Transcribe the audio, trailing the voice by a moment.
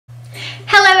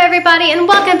everybody, and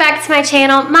welcome back to my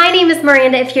channel. My name is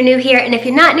Miranda if you're new here, and if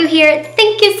you're not new here,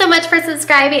 thank you so much for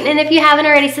subscribing. And if you haven't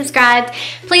already subscribed,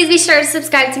 please be sure to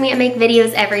subscribe to me. I make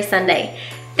videos every Sunday.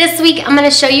 This week, I'm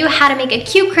gonna show you how to make a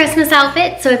cute Christmas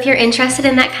outfit, so if you're interested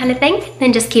in that kind of thing,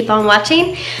 then just keep on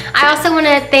watching. I also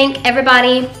wanna thank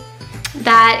everybody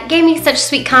that gave me such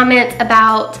sweet comments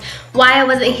about why I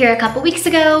wasn't here a couple weeks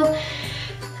ago.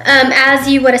 As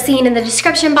you would have seen in the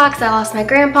description box, I lost my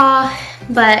grandpa,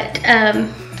 but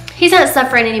he's not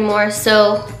suffering anymore,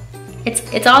 so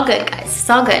it's all good, guys. It's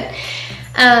all good.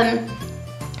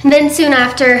 Then soon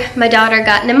after, my daughter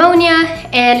got pneumonia,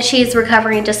 and she's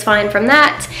recovering just fine from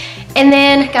that. And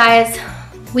then, guys,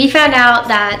 we found out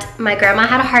that my grandma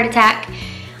had a heart attack,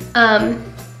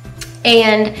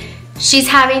 and she's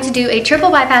having to do a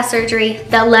triple bypass surgery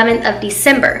the 11th of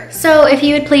December. So if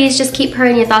you would please just keep her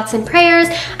in your thoughts and prayers,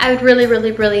 I would really,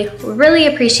 really, really, really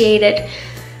appreciate it.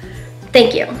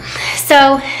 Thank you.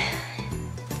 So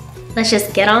let's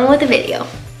just get on with the video.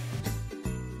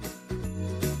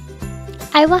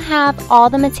 I will have all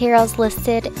the materials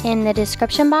listed in the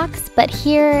description box, but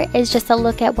here is just a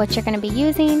look at what you're going to be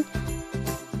using.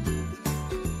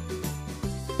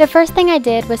 The first thing I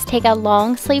did was take a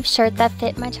long sleeve shirt that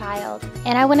fit my child,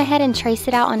 and I went ahead and traced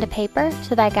it out onto paper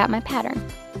so that I got my pattern.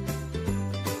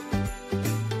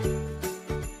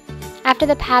 After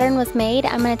the pattern was made,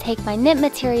 I'm going to take my knit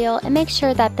material and make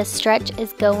sure that the stretch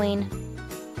is going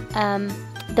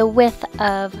the width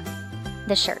of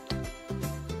the shirt.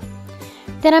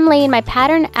 Then I'm laying my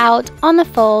pattern out on the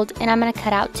fold, and I'm going to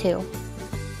cut out 2.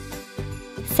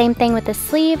 Same thing with the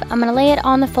sleeve, I'm going to lay it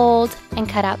on the fold and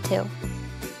cut out 2.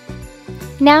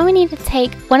 Now we need to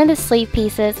take one of the sleeve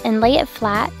pieces and lay it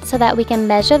flat so that we can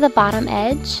measure the bottom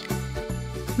edge.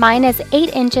 Mine is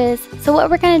 8 inches, so what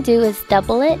we're going to do is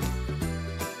double it,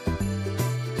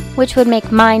 which would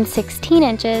make mine 16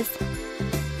 inches.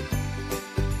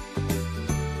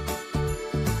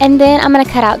 And then I'm going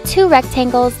to cut out 2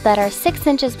 rectangles that are 6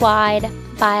 inches wide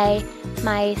by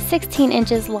my 16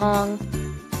 inches long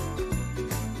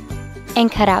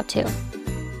and cut out 2.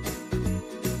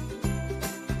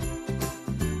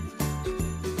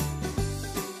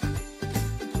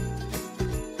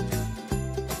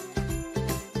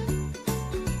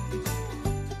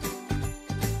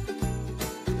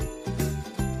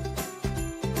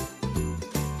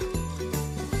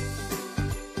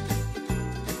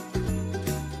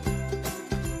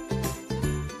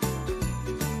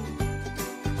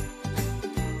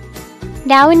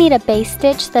 Now we need to base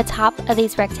stitch the top of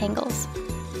these rectangles.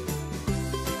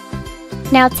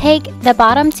 Now take the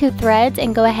bottom 2 threads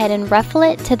and go ahead and ruffle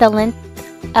it to the length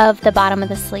of the bottom of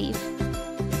the sleeve.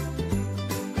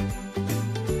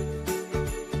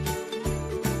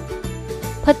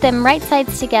 Put them right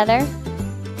sides together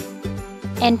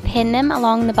and pin them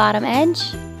along the bottom edge.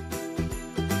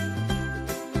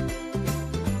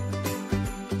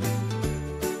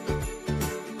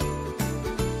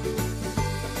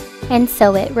 And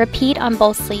sew it. Repeat on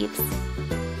both sleeves.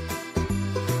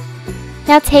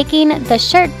 Now taking the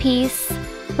shirt piece,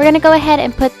 we're going to go ahead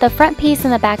and put the front piece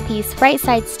and the back piece right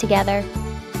sides together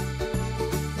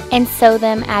and sew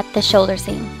them at the shoulder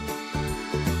seam.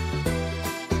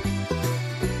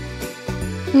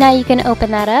 Now you can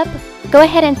open that up. Go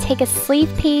ahead and take a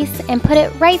sleeve piece and put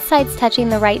it right sides touching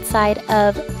the right side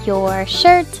of your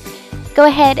shirt. Go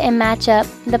ahead and match up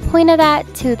the point of that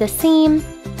to the seam,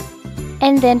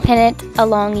 and then pin it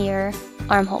along your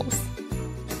armholes.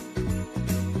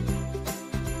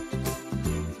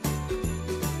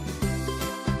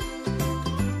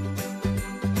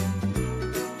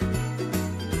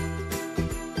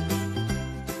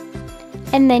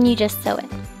 And then you just sew it.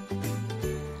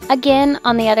 Again,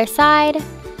 on the other side,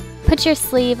 put your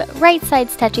sleeve right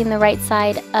sides touching the right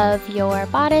side of your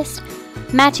bodice,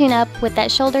 matching up with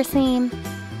that shoulder seam,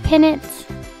 pin it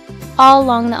all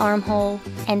along the armhole,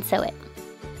 and sew it.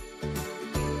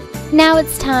 Now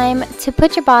it's time to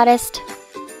put your bodice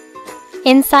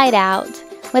inside out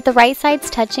with the right sides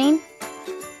touching.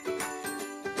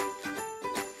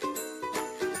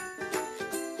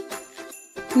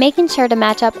 Making sure to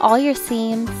match up all your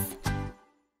seams.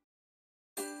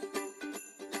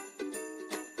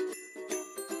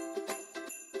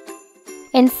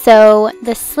 And sew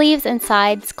the sleeves and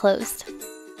sides closed.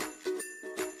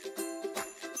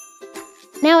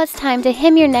 Now it's time to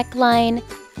hem your neckline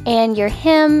and your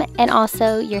hem and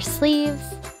also your sleeves.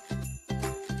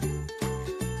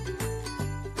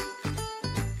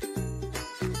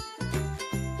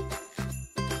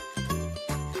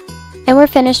 And we're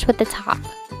finished with the top.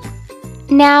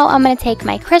 Now I'm going to take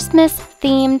my Christmas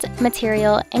themed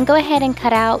material and go ahead and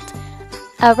cut out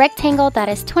a rectangle that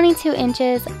is 22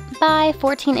 inches by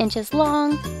 14 inches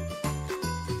long.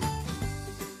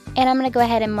 And I'm going to go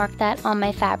ahead and mark that on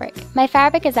my fabric. My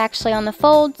fabric is actually on the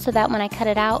fold so that when I cut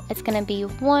it out, it's going to be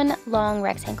one long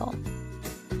rectangle.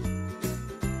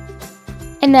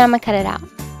 And then I'm going to cut it out.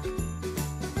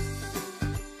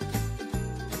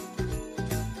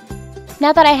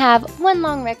 Now that I have one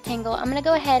long rectangle, I'm going to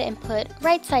go ahead and put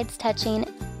right sides touching.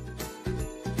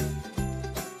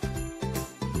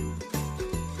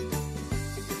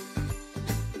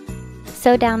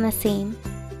 Sew down the seam.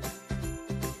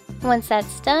 Once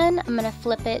that's done, I'm going to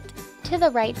flip it to the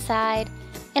right side,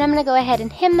 and I'm going to go ahead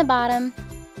and hem the bottom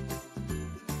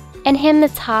and hem the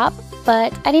top,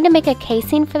 but I need to make a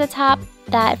casing for the top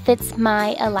that fits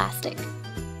my elastic.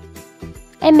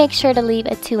 And make sure to leave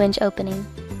a 2-inch opening.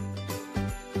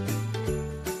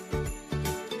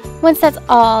 Once that's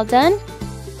all done,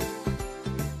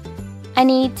 I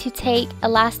need to take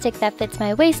elastic that fits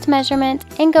my waist measurement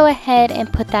and go ahead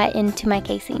and put that into my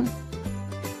casing.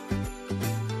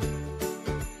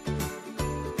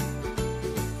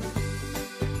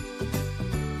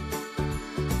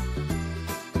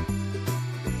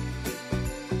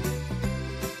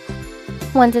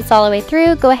 Once it's all the way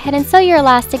through, go ahead and sew your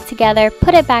elastic together,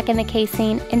 put it back in the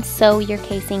casing, and sew your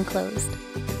casing closed.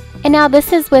 And now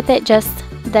this is with it just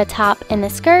the top and the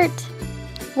skirt,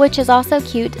 which is also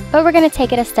cute, but we're going to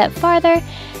take it a step farther.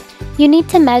 You need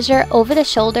to measure over the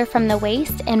shoulder from the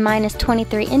waist, and mine is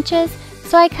 23 inches.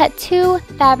 So I cut two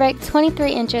fabric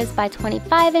 23 inches by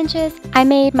 25 inches. I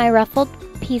made my ruffled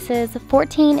pieces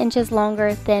 14 inches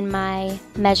longer than my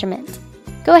measurement.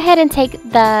 Go ahead and take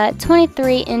the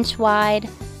 23 inch wide,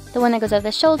 the one that goes over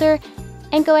the shoulder,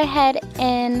 and go ahead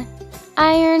and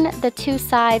iron the two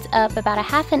sides up about a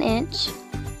 ½ inch.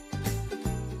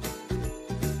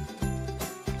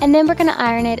 And then we're going to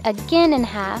iron it again in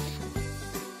half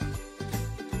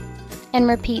and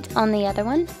repeat on the other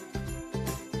one.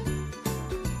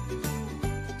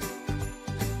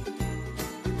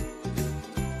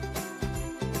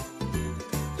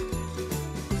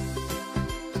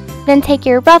 Then take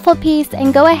your ruffle piece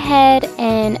and go ahead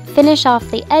and finish off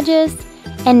the edges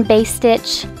and base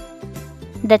stitch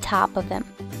the top of them.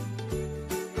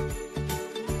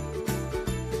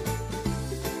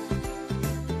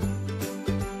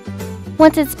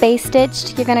 Once it's base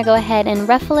stitched, you're going to go ahead and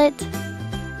ruffle it,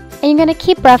 and you're going to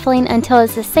keep ruffling until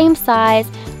it's the same size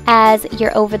as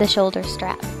your over the shoulder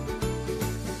strap.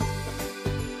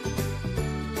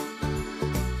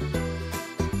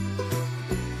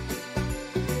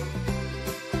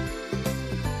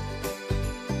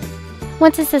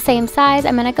 Once it's the same size,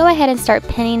 I'm going to go ahead and start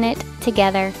pinning it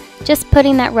together, just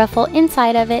putting that ruffle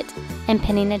inside of it and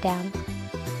pinning it down.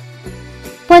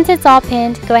 Once it's all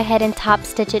pinned, go ahead and top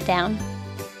stitch it down.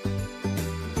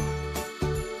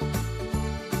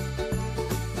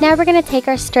 Now we're going to take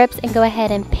our strips and go ahead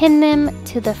and pin them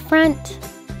to the front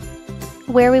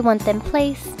where we want them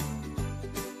placed,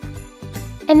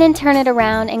 and then turn it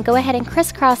around and go ahead and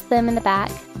crisscross them in the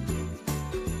back.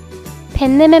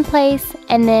 Pin them in place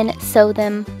and then sew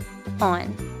them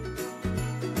on.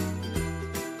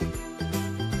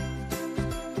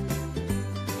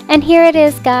 And here it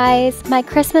is, guys, my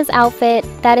Christmas outfit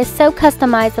that is so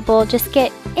customizable. Just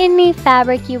get any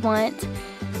fabric you want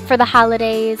for the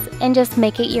holidays and just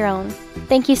make it your own.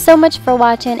 Thank you so much for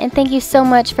watching, and thank you so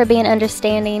much for being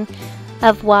understanding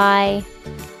of why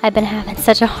I've been having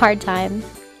such a hard time.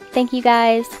 Thank you,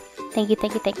 guys. Thank you,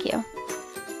 thank you, thank you.